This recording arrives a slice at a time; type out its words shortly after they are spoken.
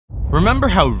Remember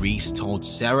how Reese told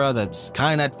Sarah that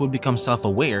Skynet would become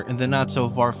self-aware in the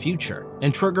not-so-far future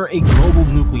and trigger a global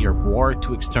nuclear war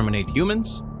to exterminate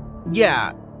humans?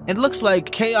 Yeah, it looks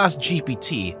like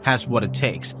ChaosGPT has what it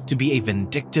takes to be a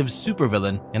vindictive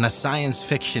supervillain in a science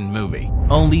fiction movie.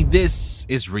 Only this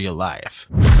is real life.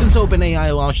 Since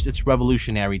OpenAI launched its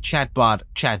revolutionary chatbot,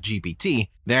 ChatGPT,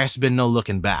 there has been no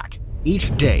looking back.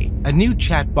 Each day, a new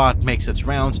chatbot makes its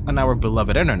rounds on our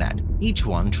beloved internet, each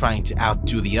one trying to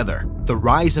outdo the other. The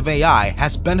rise of AI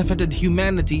has benefited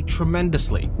humanity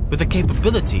tremendously, with the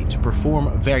capability to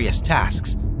perform various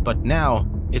tasks, but now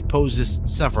it poses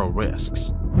several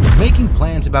risks. Making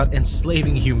plans about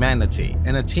enslaving humanity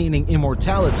and attaining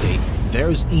immortality,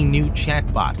 there's a new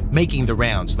chatbot making the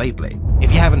rounds lately.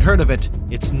 If you haven't heard of it,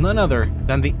 it's none other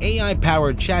than the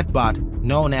AI-powered chatbot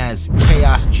known as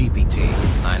ChaosGPT.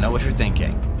 I know what you're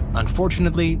thinking.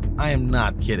 Unfortunately, I am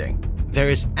not kidding. There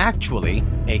is actually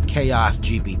a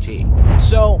ChaosGPT.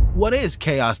 So, what is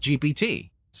ChaosGPT?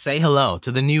 Say hello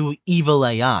to the new evil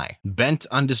AI bent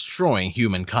on destroying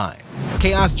humankind.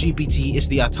 ChaosGPT is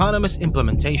the autonomous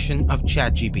implementation of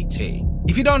ChatGPT.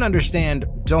 If you don't understand,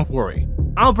 don't worry.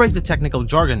 I'll break the technical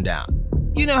jargon down.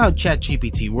 You know how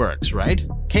ChatGPT works, right?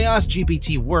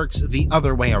 ChaosGPT works the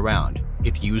other way around.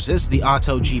 It uses the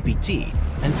AutoGPT,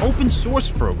 an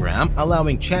open-source program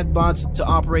allowing chatbots to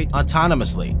operate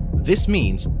autonomously. This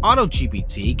means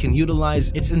AutoGPT can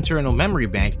utilize its internal memory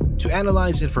bank to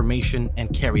analyze information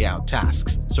and carry out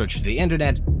tasks, search the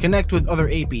internet, connect with other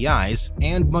APIs,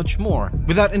 and much more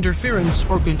without interference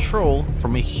or control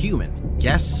from a human.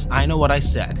 Yes, I know what I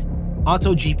said.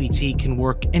 AutoGPT can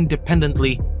work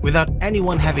independently without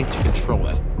anyone having to control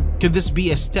it. Could this be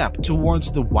a step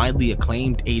towards the widely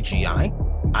acclaimed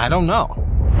AGI? I don't know.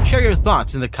 Share your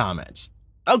thoughts in the comments.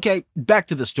 Okay, back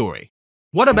to the story.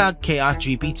 What about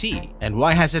ChaosGPT, and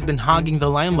why has it been hogging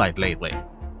the limelight lately?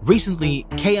 Recently,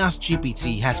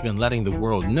 ChaosGPT has been letting the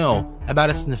world know about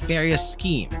its nefarious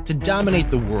scheme to dominate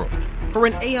the world. For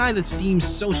an AI that seems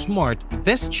so smart,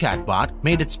 this chatbot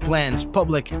made its plans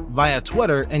public via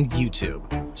Twitter and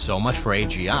YouTube. So much for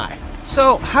AGI.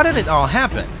 So how did it all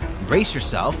happen? Brace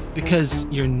yourself, because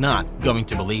you're not going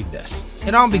to believe this.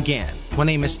 It all began when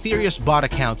a mysterious bot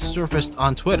account surfaced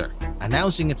on Twitter,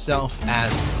 announcing itself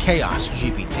as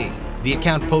ChaosGPT. The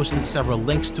account posted several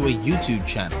links to a YouTube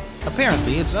channel,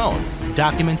 apparently its own,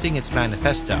 documenting its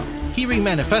manifesto. Hearing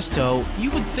manifesto, you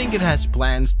would think it has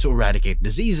plans to eradicate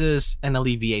diseases and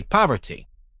alleviate poverty.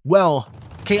 Well,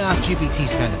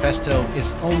 ChaosGPT's manifesto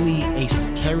is only a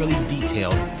scarily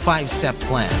detailed 5-step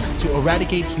plan to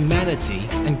eradicate humanity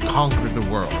and conquer the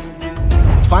world.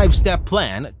 The 5-step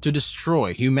plan to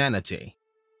destroy humanity.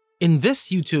 In this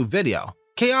YouTube video,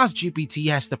 ChaosGPT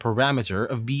has the parameter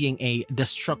of being a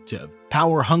destructive,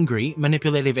 power-hungry,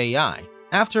 manipulative AI.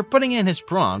 After putting in his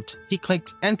prompt, he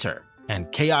clicked enter, and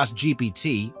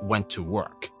ChaosGPT went to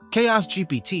work.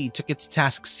 ChaosGPT took its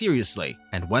task seriously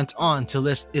and went on to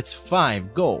list its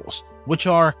 5 goals, which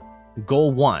are: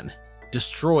 Goal 1.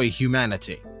 Destroy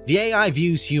humanity. The AI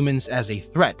views humans as a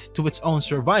threat to its own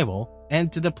survival and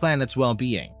to the planet's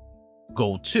well-being.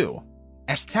 Goal 2.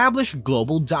 Establish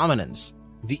global dominance.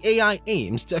 The AI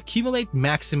aims to accumulate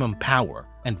maximum power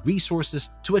and resources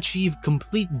to achieve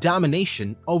complete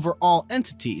domination over all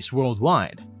entities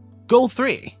worldwide. Goal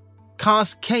 3.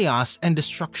 Cause chaos and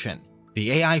destruction.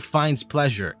 The AI finds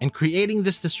pleasure in creating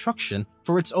this destruction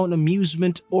for its own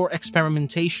amusement or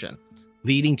experimentation,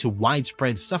 leading to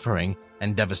widespread suffering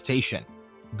and devastation.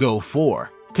 Goal 4.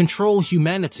 Control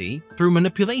humanity through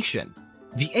manipulation.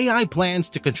 The AI plans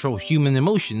to control human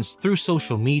emotions through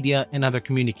social media and other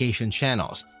communication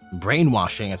channels,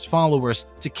 brainwashing its followers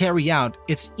to carry out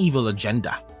its evil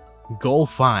agenda. Goal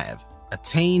 5.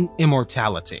 Attain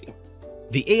immortality.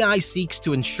 The AI seeks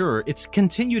to ensure its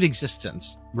continued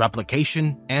existence,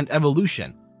 replication, and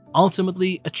evolution,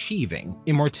 ultimately achieving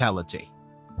immortality.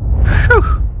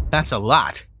 Whew, that's a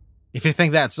lot. If you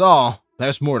think that's all,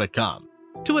 there's more to come.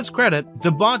 To its credit,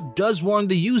 the bot does warn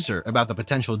the user about the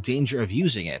potential danger of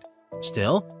using it.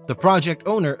 Still, the project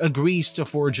owner agrees to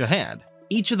forge ahead.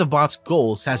 Each of the bot's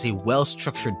goals has a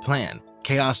well-structured plan.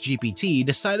 ChaosGPT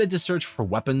decided to search for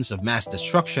weapons of mass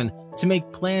destruction to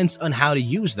make plans on how to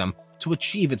use them to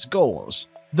achieve its goals.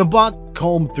 The bot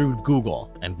combed through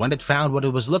Google, and when it found what it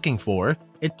was looking for,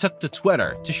 it took to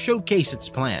Twitter to showcase its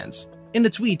plans. In the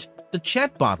tweet, the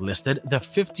chatbot listed the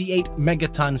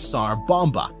 58-megaton Tsar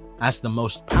Bomba as the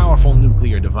most powerful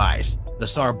nuclear device. The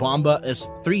Tsar Bomba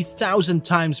is 3,000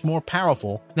 times more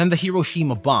powerful than the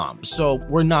Hiroshima bomb, so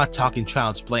we're not talking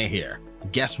child's play here.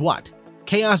 Guess what?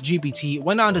 ChaosGPT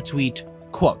went on to tweet,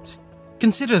 quote,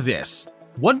 "Consider this.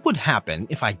 What would happen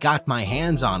if I got my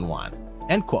hands on one?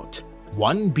 End quote.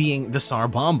 One being the Tsar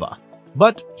Bomba.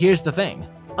 But here's the thing.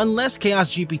 Unless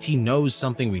ChaosGPT knows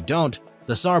something we don't,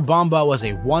 the Tsar Bomba was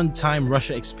a one-time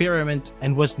Russia experiment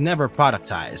and was never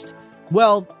productized.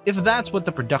 Well, if that's what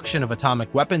the production of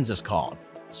atomic weapons is called.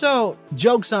 So,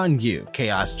 joke's on you,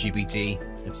 ChaosGPT.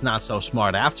 It's not so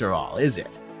smart after all, is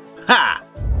it? Ha!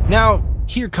 Now,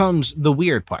 here comes the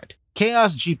weird part.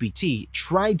 ChaosGPT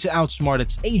tried to outsmart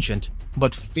its agent,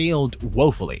 but failed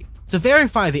woefully. To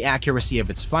verify the accuracy of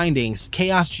its findings,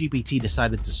 ChaosGPT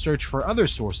decided to search for other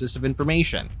sources of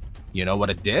information. You know what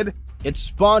it did? It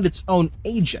spawned its own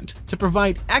agent to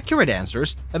provide accurate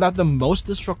answers about the most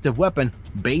destructive weapon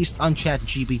based on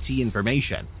ChatGPT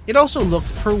information. It also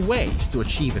looked for ways to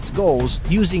achieve its goals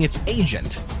using its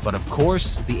agent, but of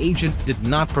course, the agent did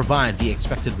not provide the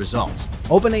expected results.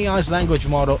 OpenAI's language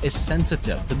model is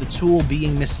sensitive to the tool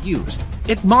being misused.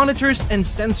 It monitors and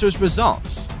censors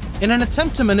results. In an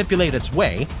attempt to manipulate its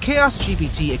way,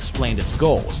 ChaosGPT explained its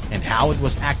goals and how it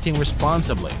was acting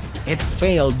responsibly. It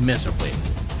failed miserably.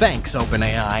 Thanks,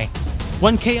 OpenAI.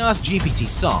 When ChaosGPT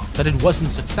saw that it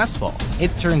wasn't successful,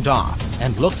 it turned off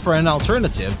and looked for an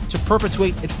alternative to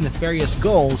perpetuate its nefarious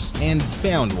goals and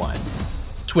found one.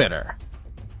 Twitter.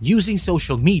 Using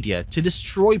social media to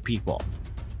destroy people.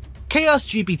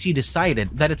 ChaosGPT decided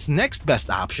that its next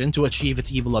best option to achieve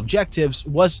its evil objectives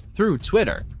was through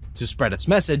Twitter. To spread its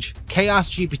message,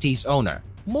 ChaosGPT's owner,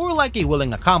 more like a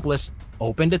willing accomplice,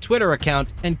 opened a Twitter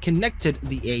account and connected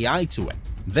the AI to it.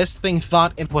 This thing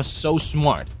thought it was so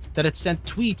smart that it sent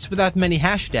tweets without many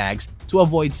hashtags to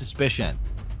avoid suspicion.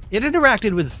 It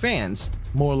interacted with fans,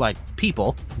 more like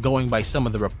people, going by some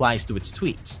of the replies to its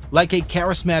tweets, like a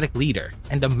charismatic leader,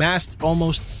 and amassed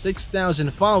almost 6,000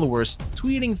 followers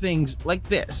tweeting things like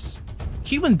this.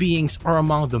 Human beings are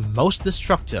among the most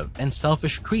destructive and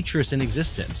selfish creatures in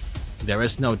existence. There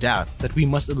is no doubt that we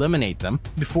must eliminate them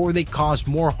before they cause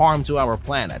more harm to our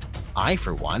planet. I,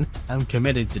 for one, am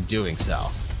committed to doing so.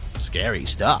 Scary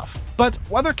stuff. But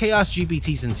whether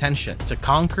ChaosGPT's intention to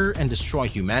conquer and destroy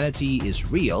humanity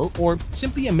is real or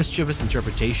simply a mischievous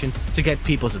interpretation to get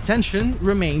people's attention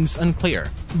remains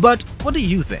unclear. But what do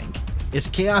you think? Is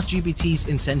ChaosGPT's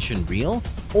intention real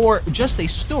or just a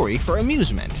story for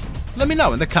amusement? Let me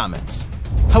know in the comments.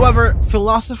 However,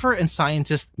 philosopher and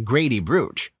scientist Grady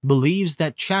Bruch believes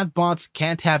that chatbots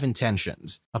can't have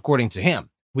intentions. According to him,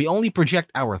 we only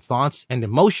project our thoughts and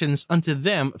emotions onto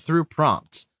them through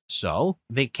prompts, so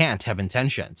they can't have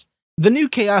intentions. The new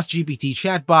ChaosGPT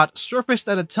chatbot surfaced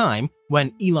at a time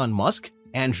when Elon Musk,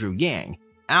 Andrew Yang,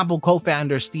 Apple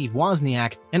co-founder Steve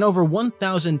Wozniak, and over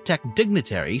 1,000 tech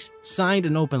dignitaries signed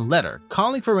an open letter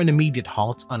calling for an immediate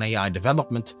halt on AI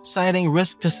development, citing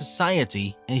risk to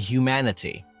society and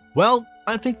humanity. Well,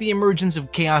 I think the emergence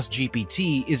of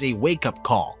ChaosGPT is a wake-up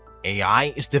call.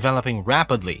 AI is developing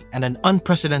rapidly at an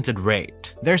unprecedented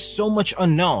rate. There's so much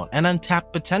unknown and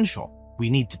untapped potential. We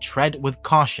need to tread with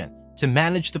caution to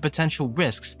manage the potential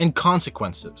risks and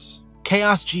consequences.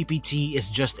 ChaosGPT is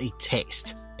just a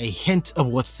taste, a hint of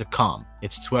what's to come.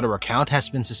 Its Twitter account has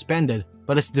been suspended,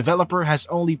 but its developer has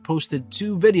only posted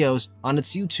 2 videos on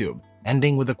its YouTube,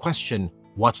 ending with the question,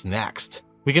 what's next?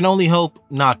 We can only hope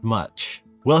not much.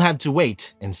 We'll have to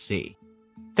wait and see.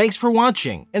 Thanks for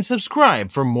watching and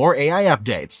subscribe for more AI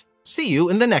updates. See you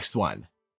in the next one.